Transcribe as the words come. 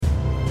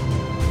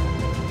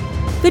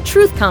The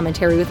Truth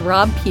Commentary with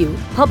Rob Pugh,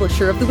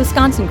 publisher of the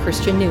Wisconsin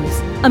Christian News,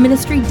 a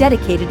ministry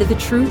dedicated to the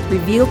truth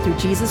revealed through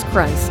Jesus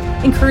Christ,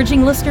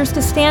 encouraging listeners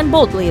to stand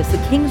boldly as the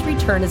King's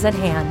return is at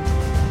hand.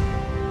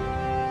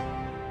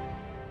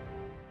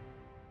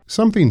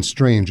 Something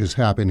strange is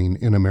happening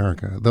in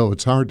America, though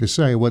it's hard to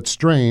say what's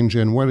strange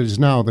and what is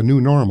now the new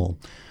normal.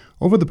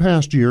 Over the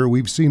past year,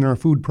 we've seen our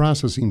food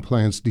processing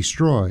plants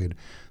destroyed.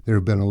 There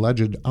have been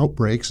alleged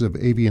outbreaks of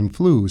avian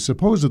flu,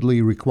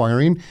 supposedly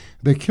requiring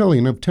the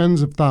killing of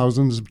tens of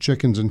thousands of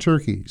chickens and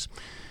turkeys.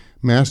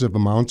 Massive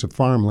amounts of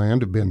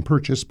farmland have been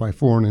purchased by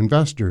foreign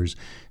investors,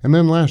 and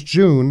then last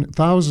June,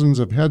 thousands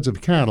of heads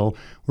of cattle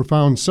were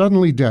found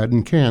suddenly dead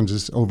in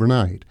Kansas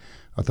overnight.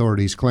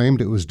 Authorities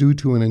claimed it was due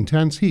to an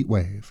intense heat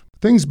wave.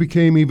 Things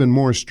became even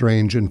more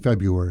strange in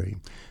February.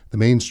 The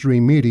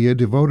mainstream media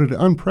devoted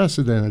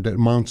unprecedented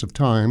amounts of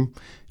time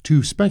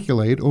to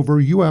speculate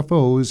over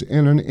UFOs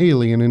and an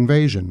alien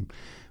invasion.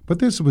 But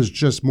this was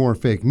just more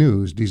fake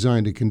news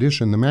designed to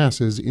condition the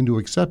masses into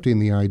accepting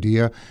the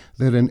idea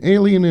that an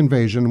alien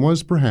invasion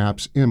was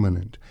perhaps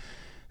imminent.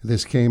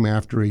 This came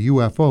after a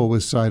UFO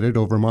was sighted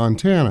over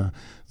Montana.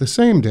 The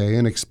same day,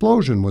 an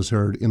explosion was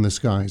heard in the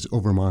skies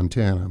over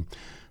Montana.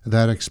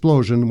 That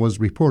explosion was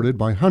reported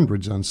by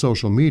hundreds on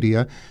social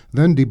media,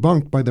 then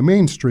debunked by the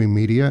mainstream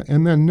media,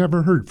 and then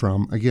never heard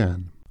from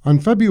again. On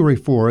February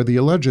 4, the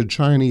alleged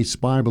Chinese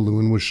spy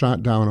balloon was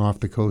shot down off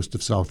the coast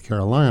of South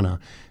Carolina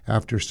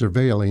after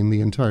surveilling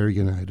the entire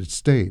United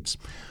States.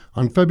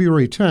 On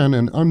February 10,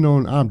 an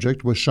unknown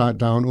object was shot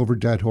down over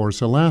Dead Horse,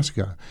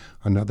 Alaska,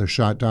 another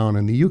shot down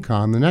in the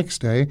Yukon the next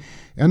day,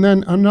 and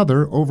then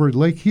another over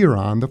Lake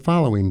Huron the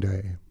following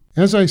day.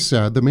 As I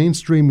said, the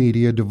mainstream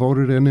media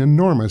devoted an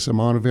enormous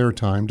amount of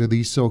airtime to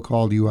these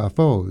so-called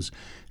UFOs.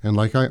 And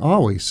like I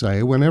always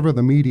say, whenever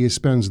the media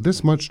spends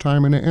this much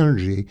time and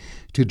energy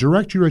to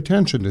direct your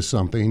attention to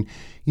something,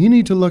 you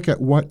need to look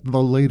at what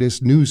the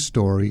latest news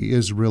story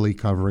is really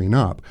covering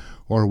up,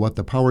 or what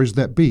the powers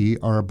that be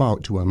are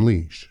about to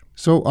unleash.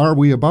 So are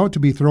we about to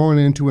be thrown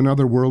into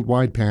another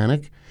worldwide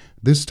panic,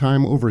 this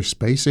time over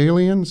space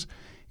aliens?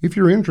 If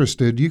you're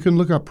interested, you can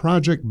look up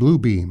Project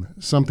Bluebeam,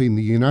 something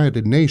the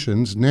United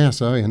Nations,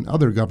 NASA, and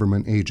other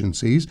government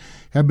agencies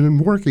have been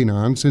working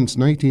on since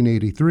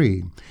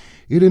 1983.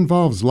 It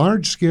involves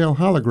large-scale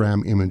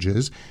hologram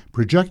images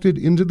projected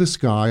into the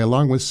sky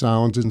along with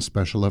sounds and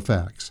special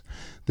effects.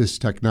 This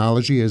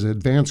technology has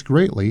advanced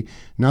greatly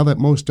now that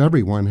most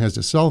everyone has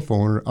a cell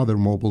phone or other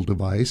mobile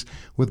device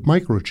with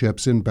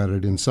microchips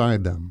embedded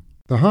inside them.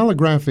 The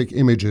holographic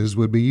images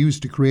would be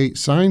used to create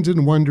signs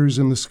and wonders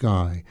in the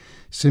sky,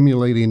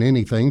 simulating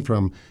anything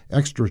from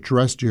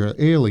extraterrestrial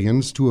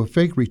aliens to a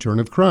fake return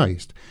of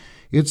Christ.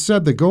 It's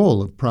said the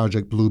goal of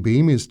Project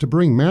Bluebeam is to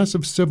bring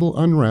massive civil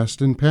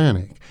unrest and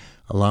panic,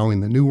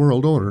 allowing the New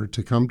World Order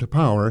to come to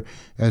power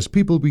as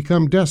people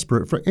become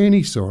desperate for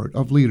any sort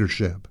of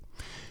leadership.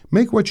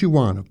 Make what you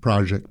want of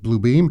Project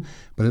Bluebeam,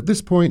 but at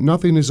this point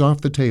nothing is off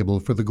the table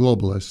for the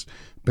globalists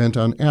bent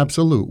on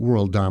absolute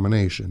world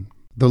domination.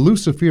 The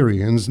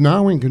Luciferians,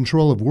 now in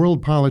control of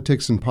world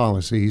politics and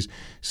policies,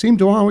 seem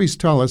to always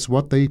tell us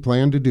what they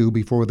plan to do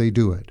before they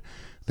do it.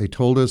 They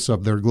told us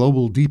of their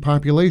global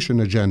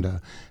depopulation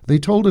agenda. They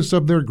told us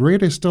of their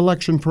greatest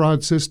election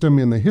fraud system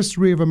in the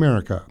history of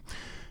America.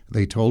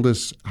 They told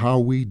us how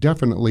we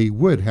definitely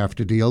would have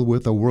to deal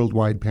with a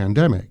worldwide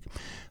pandemic.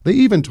 They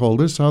even told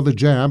us how the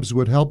jabs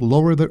would help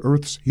lower the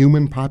Earth's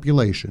human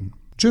population.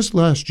 Just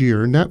last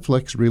year,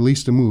 Netflix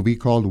released a movie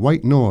called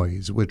White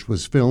Noise, which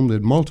was filmed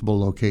in multiple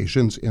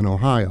locations in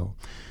Ohio.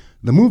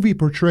 The movie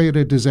portrayed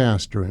a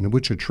disaster in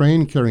which a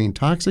train carrying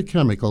toxic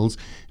chemicals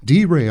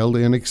derailed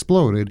and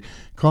exploded,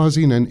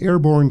 causing an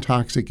airborne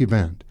toxic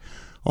event.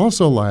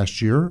 Also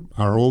last year,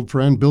 our old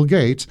friend Bill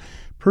Gates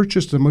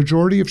purchased a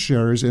majority of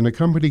shares in a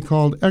company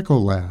called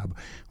Ecolab,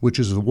 which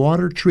is a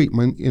water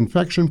treatment,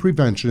 infection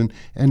prevention,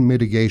 and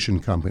mitigation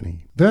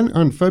company. Then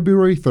on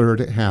February 3rd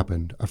it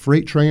happened. A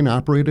freight train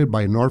operated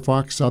by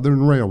Norfolk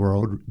Southern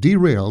Railroad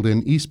derailed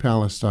in East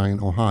Palestine,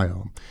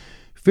 Ohio.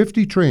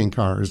 50 train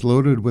cars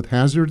loaded with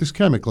hazardous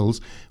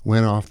chemicals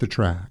went off the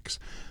tracks.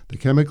 The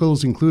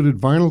chemicals included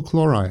vinyl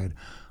chloride,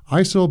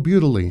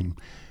 isobutylene,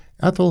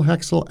 ethyl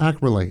hexyl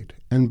acrylate,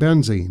 and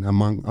benzene,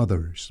 among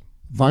others.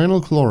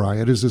 Vinyl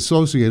chloride is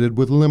associated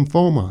with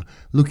lymphoma,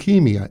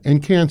 leukemia,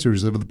 and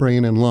cancers of the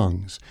brain and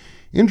lungs.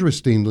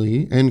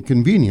 Interestingly and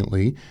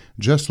conveniently,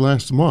 just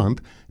last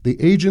month, the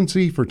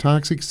Agency for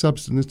Toxic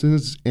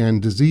Substances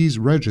and Disease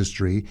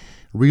Registry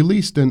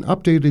released an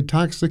updated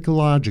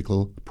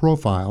toxicological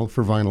profile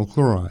for vinyl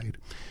chloride.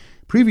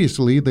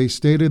 Previously, they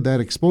stated that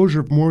exposure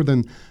of more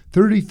than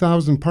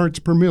 30,000 parts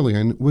per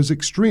million was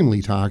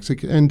extremely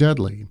toxic and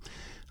deadly.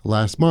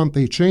 Last month,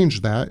 they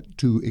changed that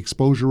to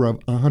exposure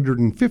of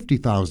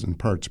 150,000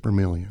 parts per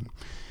million.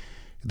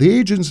 The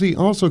agency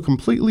also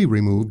completely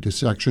removed a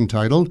section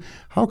titled,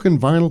 "How Can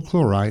Vinyl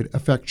Chloride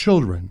Affect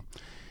Children?"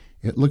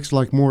 It looks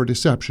like more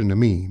deception to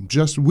me,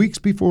 just weeks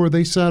before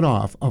they set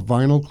off a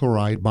vinyl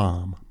chloride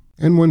bomb.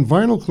 And when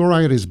vinyl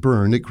chloride is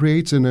burned, it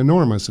creates an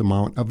enormous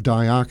amount of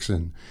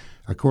dioxin,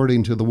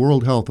 According to the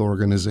World Health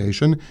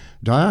Organization,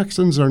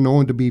 dioxins are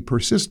known to be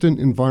persistent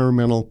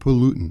environmental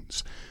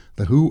pollutants.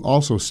 The WHO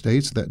also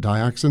states that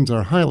dioxins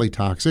are highly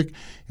toxic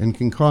and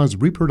can cause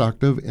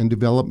reproductive and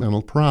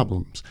developmental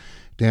problems,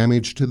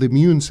 damage to the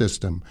immune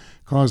system,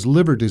 cause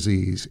liver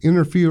disease,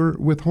 interfere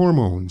with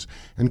hormones,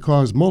 and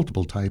cause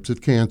multiple types of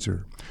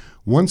cancer.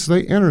 Once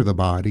they enter the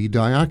body,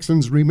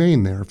 dioxins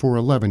remain there for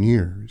 11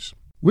 years.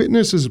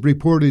 Witnesses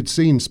reported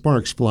seeing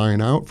sparks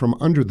flying out from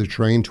under the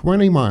train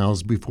 20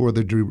 miles before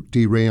the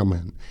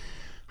derailment.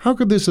 How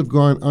could this have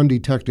gone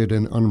undetected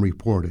and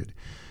unreported?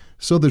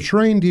 So the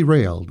train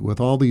derailed with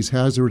all these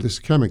hazardous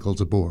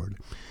chemicals aboard.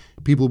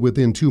 People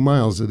within 2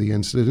 miles of the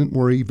incident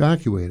were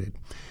evacuated.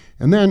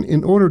 And then,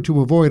 in order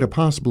to avoid a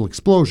possible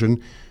explosion,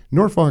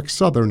 Norfolk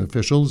Southern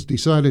officials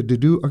decided to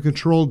do a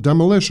controlled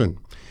demolition.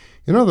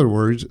 In other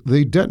words,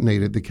 they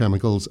detonated the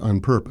chemicals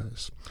on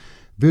purpose.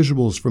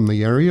 Visuals from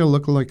the area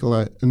look like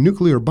a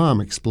nuclear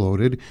bomb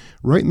exploded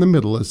right in the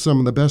middle of some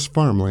of the best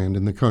farmland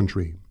in the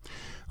country.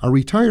 A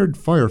retired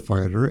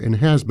firefighter and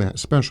hazmat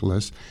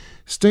specialist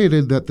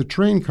stated that the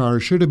train car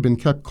should have been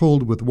kept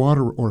cold with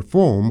water or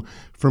foam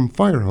from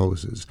fire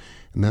hoses,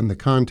 and then the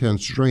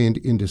contents drained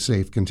into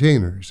safe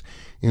containers.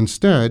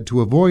 Instead,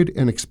 to avoid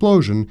an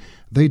explosion,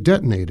 they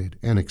detonated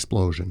an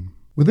explosion.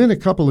 Within a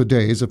couple of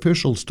days,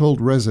 officials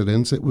told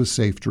residents it was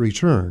safe to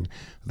return,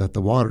 that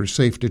the water's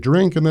safe to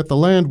drink, and that the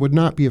land would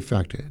not be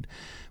affected.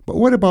 But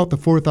what about the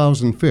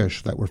 4,000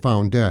 fish that were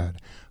found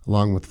dead,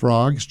 along with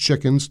frogs,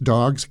 chickens,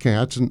 dogs,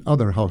 cats, and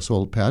other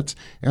household pets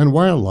and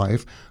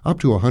wildlife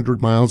up to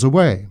 100 miles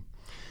away?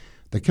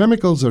 The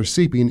chemicals are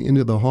seeping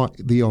into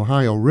the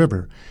Ohio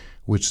River,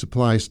 which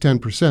supplies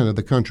 10% of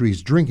the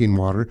country's drinking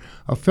water,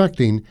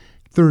 affecting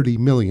 30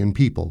 million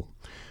people.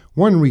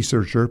 One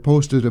researcher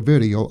posted a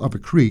video of a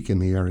creek in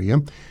the area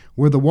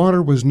where the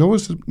water was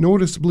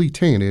noticeably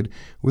tainted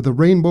with a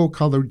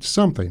rainbow-colored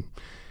something,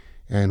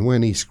 and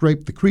when he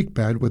scraped the creek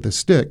bed with a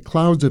stick,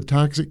 clouds of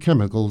toxic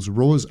chemicals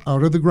rose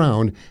out of the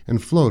ground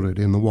and floated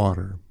in the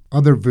water.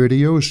 Other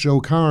videos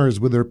show cars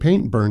with their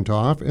paint burnt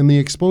off and the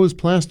exposed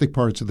plastic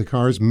parts of the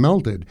cars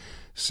melted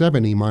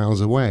 70 miles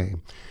away.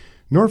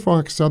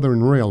 Norfolk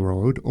Southern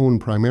Railroad,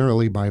 owned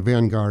primarily by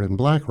Vanguard and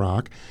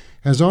BlackRock,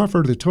 has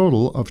offered a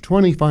total of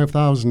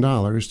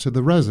 $25,000 to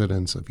the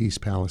residents of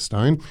East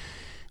Palestine,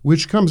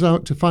 which comes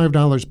out to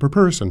 $5 per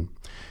person.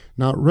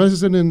 Now,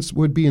 residents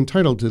would be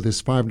entitled to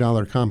this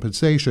 $5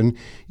 compensation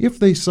if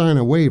they sign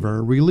a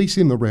waiver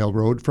releasing the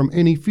railroad from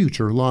any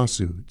future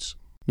lawsuits.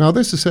 Now,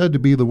 this is said to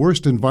be the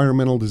worst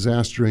environmental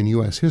disaster in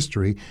U.S.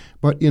 history,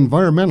 but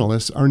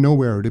environmentalists are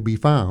nowhere to be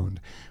found.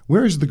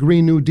 Where's the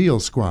Green New Deal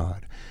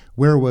squad?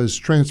 Where was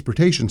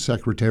Transportation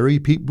Secretary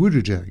Pete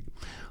Buttigieg?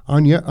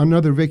 On yet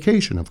another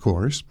vacation, of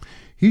course.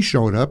 He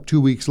showed up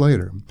 2 weeks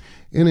later.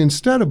 And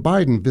instead of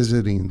Biden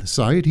visiting the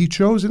site, he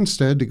chose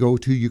instead to go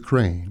to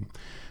Ukraine.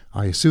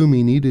 I assume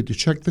he needed to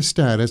check the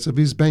status of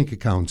his bank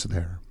accounts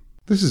there.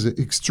 This is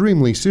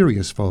extremely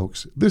serious,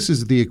 folks. This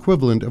is the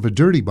equivalent of a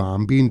dirty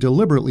bomb being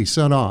deliberately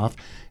set off,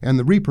 and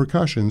the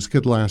repercussions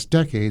could last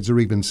decades or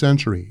even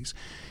centuries.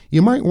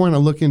 You might want to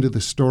look into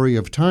the story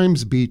of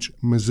Times Beach,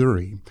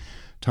 Missouri.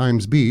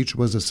 Times Beach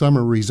was a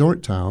summer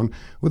resort town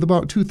with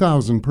about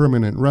 2,000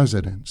 permanent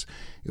residents.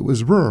 It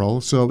was rural,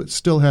 so it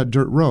still had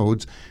dirt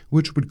roads,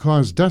 which would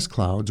cause dust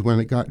clouds when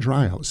it got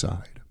dry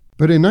outside.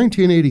 But in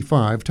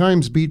 1985,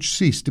 Times Beach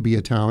ceased to be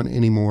a town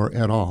anymore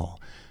at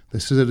all. The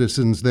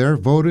citizens there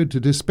voted to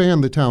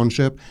disband the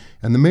township,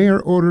 and the mayor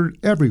ordered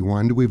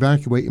everyone to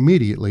evacuate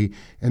immediately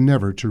and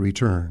never to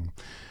return.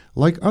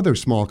 Like other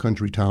small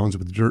country towns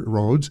with dirt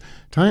roads,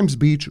 Times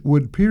Beach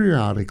would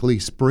periodically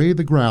spray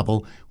the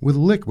gravel with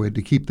liquid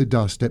to keep the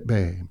dust at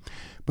bay.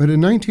 But in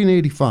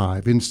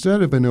 1985,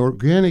 instead of an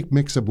organic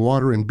mix of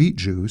water and beet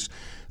juice,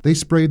 they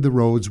sprayed the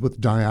roads with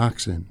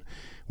dioxin.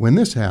 When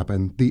this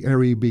happened, the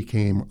area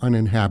became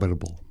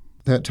uninhabitable.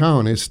 That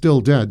town is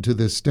still dead to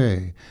this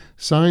day.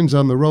 Signs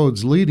on the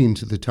roads leading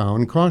to the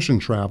town caution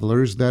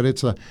travelers that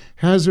it's a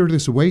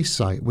hazardous waste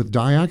site with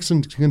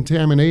dioxin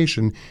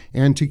contamination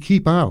and to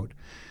keep out.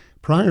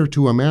 Prior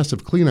to a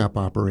massive cleanup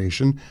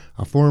operation,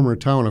 a former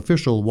town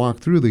official walked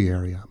through the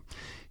area.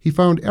 He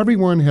found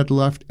everyone had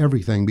left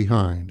everything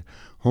behind.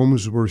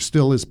 Homes were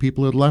still as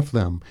people had left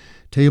them,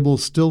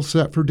 tables still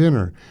set for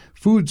dinner,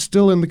 food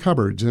still in the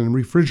cupboards and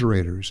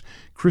refrigerators,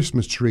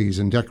 Christmas trees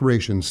and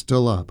decorations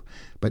still up.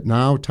 But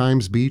now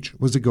Times Beach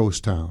was a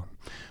ghost town.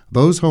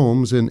 Those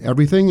homes and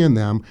everything in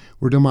them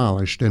were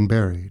demolished and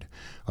buried.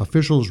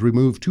 Officials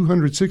removed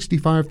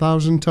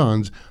 265,000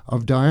 tons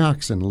of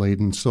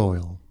dioxin-laden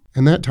soil.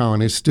 And that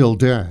town is still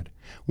dead.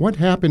 What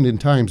happened in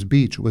Times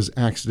Beach was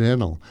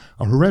accidental,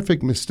 a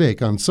horrific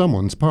mistake on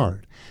someone's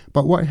part.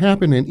 But what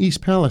happened in East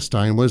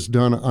Palestine was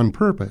done on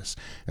purpose,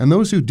 and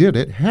those who did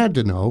it had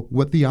to know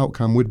what the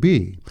outcome would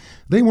be.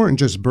 They weren't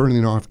just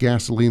burning off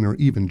gasoline or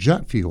even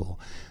jet fuel.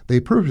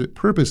 They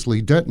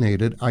purposely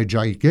detonated a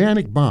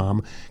gigantic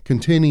bomb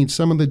containing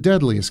some of the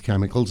deadliest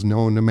chemicals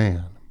known to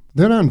man.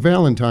 Then on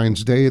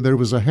Valentine's Day, there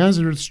was a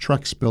hazardous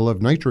truck spill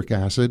of nitric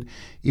acid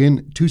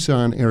in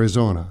Tucson,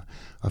 Arizona.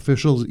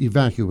 Officials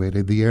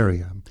evacuated the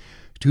area.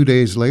 2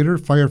 days later,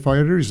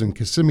 firefighters in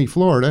Kissimmee,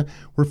 Florida,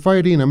 were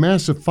fighting a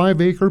massive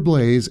 5-acre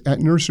blaze at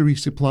Nursery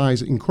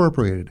Supplies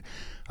Incorporated,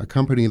 a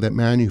company that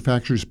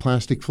manufactures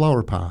plastic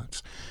flower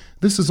pots.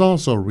 This is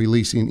also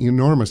releasing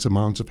enormous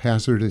amounts of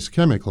hazardous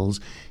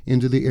chemicals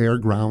into the air,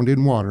 ground,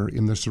 and water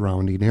in the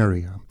surrounding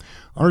area.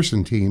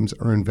 Arson teams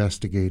are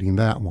investigating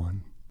that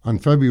one. On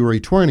February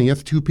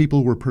 20th, 2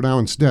 people were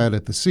pronounced dead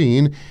at the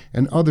scene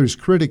and others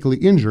critically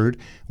injured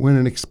when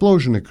an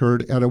explosion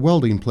occurred at a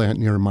welding plant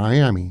near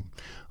Miami.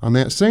 On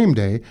that same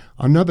day,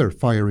 another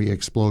fiery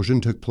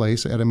explosion took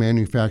place at a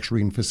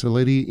manufacturing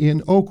facility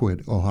in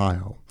Oakwood,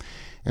 Ohio.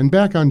 And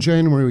back on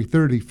January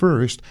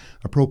 31st,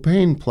 a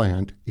propane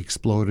plant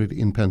exploded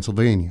in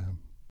Pennsylvania.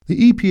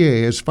 The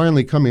EPA has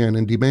finally come in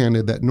and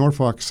demanded that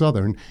Norfolk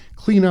Southern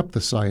clean up the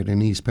site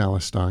in East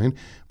Palestine,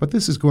 but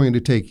this is going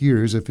to take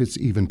years if it's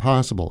even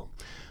possible.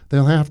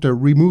 They'll have to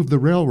remove the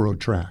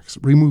railroad tracks,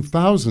 remove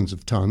thousands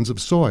of tons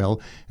of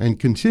soil, and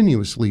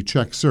continuously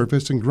check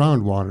surface and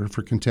groundwater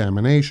for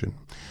contamination.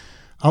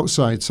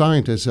 Outside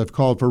scientists have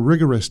called for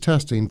rigorous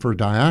testing for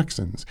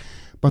dioxins,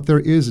 but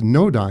there is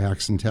no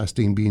dioxin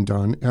testing being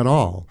done at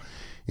all.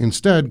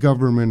 Instead,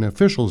 government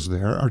officials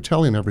there are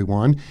telling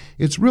everyone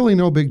it's really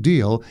no big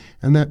deal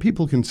and that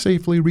people can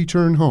safely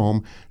return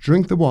home,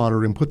 drink the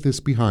water, and put this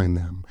behind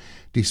them,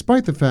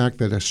 despite the fact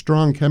that a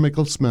strong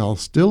chemical smell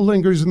still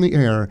lingers in the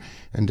air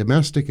and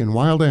domestic and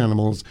wild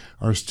animals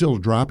are still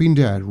dropping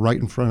dead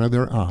right in front of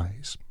their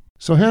eyes.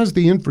 So has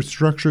the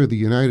infrastructure of the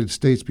United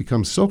States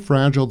become so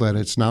fragile that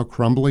it's now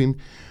crumbling?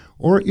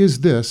 Or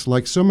is this,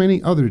 like so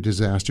many other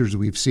disasters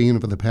we've seen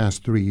over the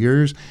past 3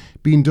 years,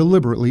 being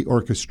deliberately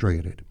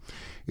orchestrated?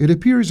 It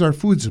appears our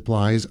food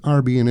supplies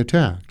are being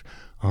attacked.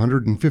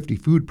 150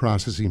 food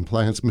processing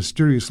plants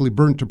mysteriously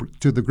burnt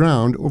to the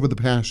ground over the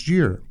past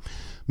year.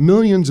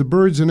 Millions of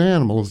birds and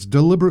animals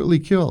deliberately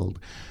killed.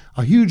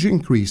 A huge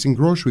increase in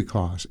grocery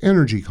costs,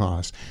 energy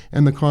costs,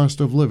 and the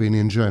cost of living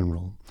in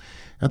general.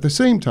 At the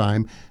same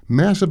time,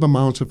 massive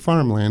amounts of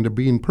farmland are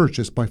being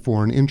purchased by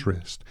foreign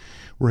interests.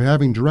 We're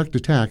having direct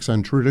attacks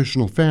on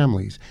traditional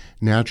families,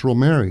 natural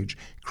marriage,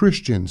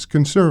 Christians,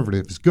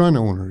 conservatives, gun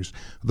owners,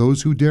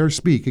 those who dare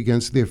speak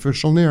against the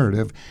official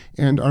narrative,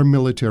 and our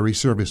military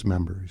service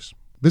members.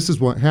 This is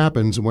what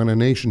happens when a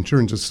nation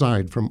turns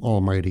aside from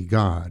Almighty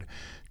God.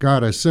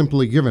 God has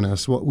simply given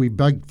us what we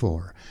begged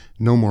for,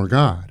 no more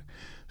God.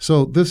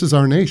 So this is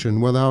our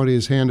nation without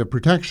his hand of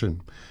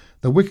protection.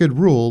 The wicked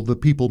rule, the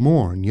people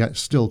mourn, yet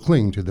still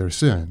cling to their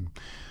sin.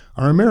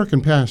 Our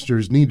American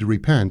pastors need to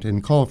repent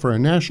and call for a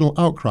national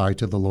outcry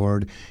to the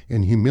Lord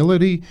in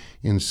humility,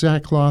 in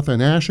sackcloth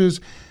and ashes,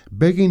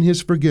 begging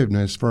his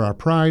forgiveness for our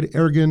pride,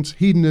 arrogance,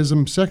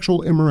 hedonism,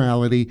 sexual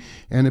immorality,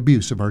 and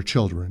abuse of our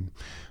children.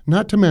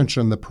 Not to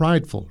mention the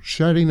prideful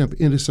shedding of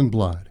innocent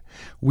blood.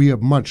 We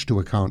have much to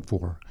account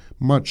for,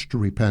 much to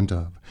repent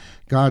of.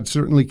 God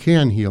certainly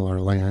can heal our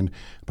land,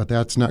 but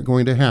that's not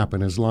going to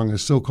happen as long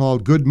as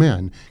so-called good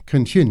men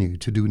continue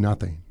to do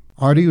nothing.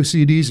 Audio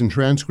CDs and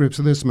transcripts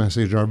of this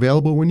message are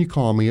available when you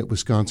call me at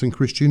Wisconsin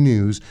Christian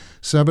News,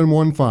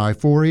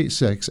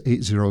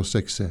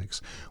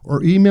 715-486-8066,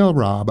 or email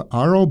Rob,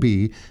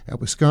 R-O-B, at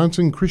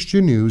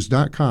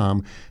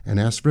wisconsinchristiannews.com and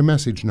ask for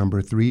message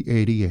number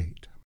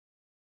 388.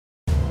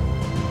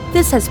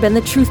 This has been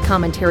the Truth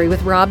Commentary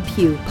with Rob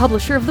Pugh,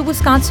 publisher of the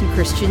Wisconsin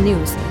Christian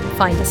News.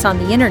 Find us on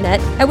the internet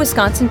at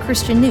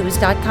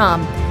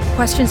wisconsinchristiannews.com.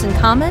 Questions and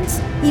comments?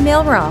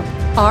 Email Rob,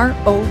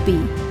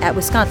 R-O-B, at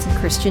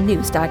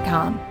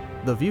wisconsinchristiannews.com.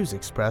 The views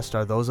expressed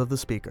are those of the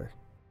speaker.